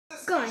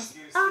Guys,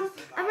 I'm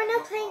right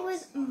now playing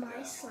with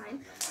my slime,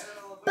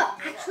 but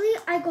actually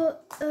I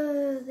got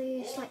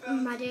these like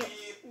magic,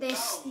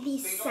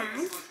 these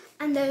sand,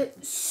 and they're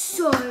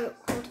so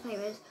cool to play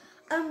with.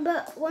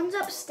 But one's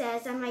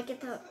upstairs. I might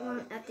get that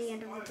one at the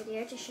end of the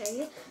video to show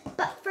you.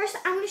 But first,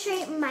 I'm gonna show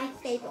you my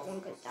favorite one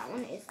because that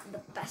one is the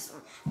best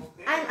one,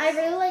 and I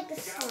really like the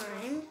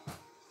slime.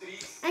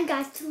 And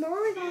guys, tomorrow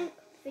we're going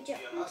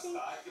fidget hunting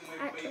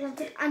at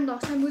Romford, and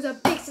last time was a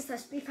big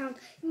success. We found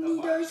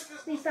needles,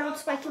 we found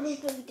spiky balls,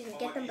 but we didn't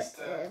get them. But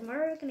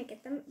tomorrow we're gonna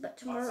get them. But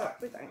tomorrow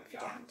we're going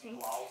fidget hunting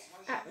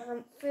at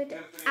Romford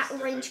at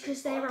Range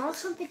because there are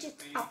some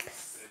fidgets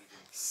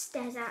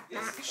upstairs at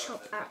that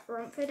shop at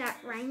Romford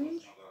at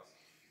Range.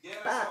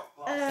 But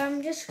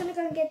I'm just gonna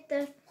go and get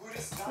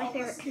my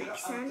favorite Connect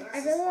sand. I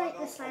really like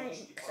the slime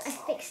because I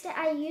fixed it.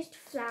 I used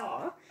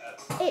flour.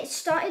 It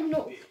started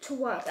not to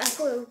work. I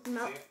thought it would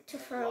melt to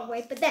throw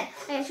away, but then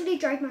I actually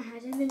dried my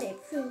hands and then it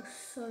feels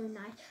so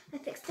nice. I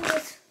fixed it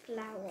with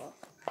flour.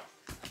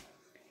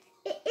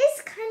 It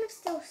is kind of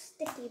still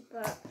sticky,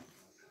 but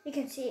you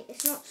can see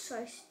it's not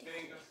so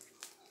sticky.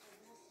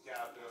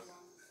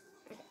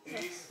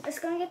 Okay, so let's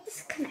go and get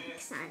this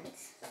Connect sand.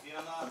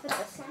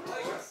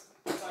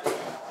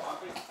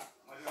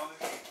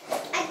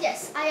 And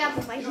yes, I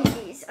have my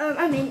shoes.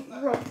 I mean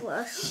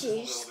roller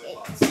shoes.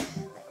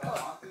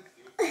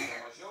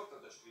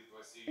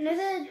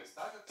 Another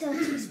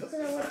dirty because I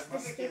want to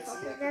escape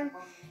off of them.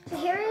 So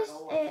here is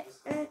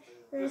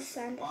the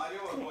sand,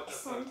 Connect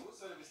sand.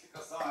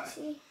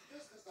 See?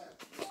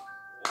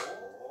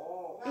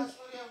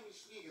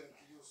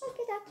 Look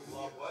at that.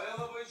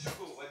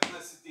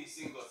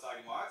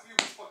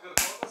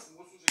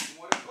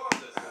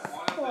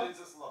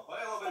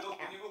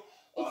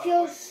 It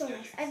feels so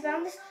nice. I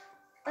found this,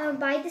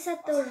 buy this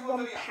at the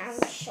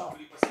 £1 shop.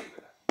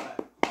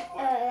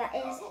 That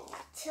is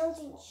at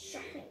Tilden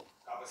Shopping.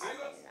 I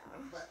don't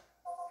know.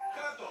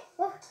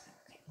 Oh,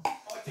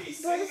 okay.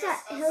 Bought this at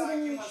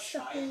Tilden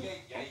Shopping.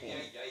 I think.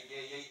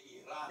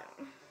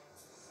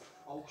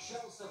 No.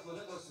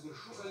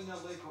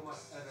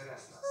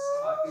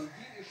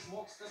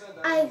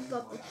 I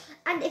love it.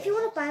 And if you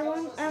want to buy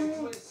one,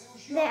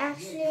 they're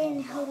actually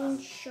in Hilden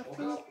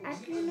Shopping at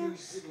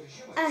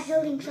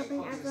Hilden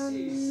Shopping at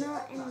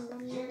not in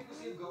London.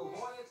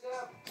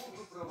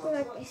 But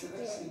like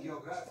basically,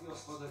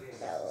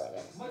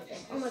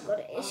 oh my god,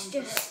 it's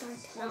just starting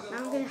to melt. Now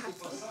I'm gonna have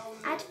to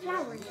add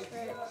flour into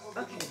it.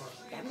 Okay,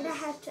 yeah, I'm gonna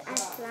have to add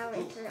flour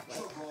into it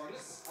later.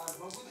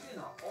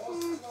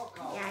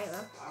 Yeah, I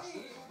will.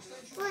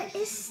 But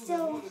it's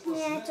still,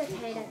 yeah, it's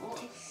okay.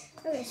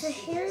 Okay, so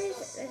here is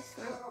this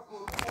one.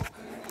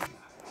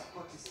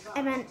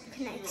 I meant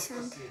Connect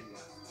sand.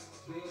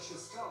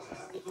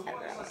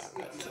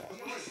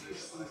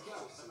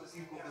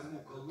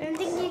 I don't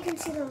think you can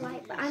see the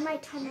light, but I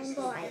might turn on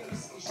the light.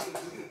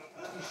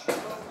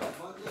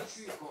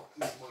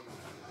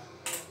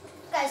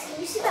 Guys, can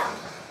you see that?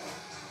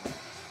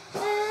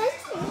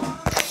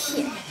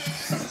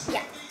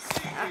 Yeah.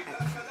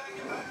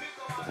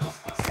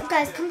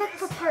 Guys, come back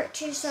for part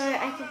 2 so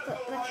I can put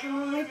the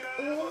camera mic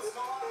on.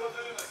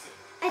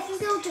 I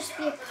think it'll just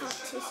be a part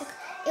 2, so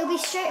it'll be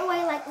straight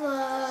away like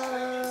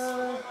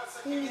the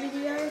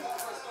video.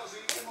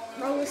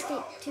 Roller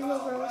skate 2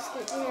 or roller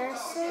skate there.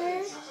 So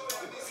I'm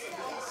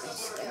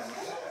just gonna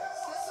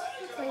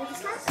play with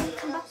this and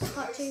come back for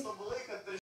part 2.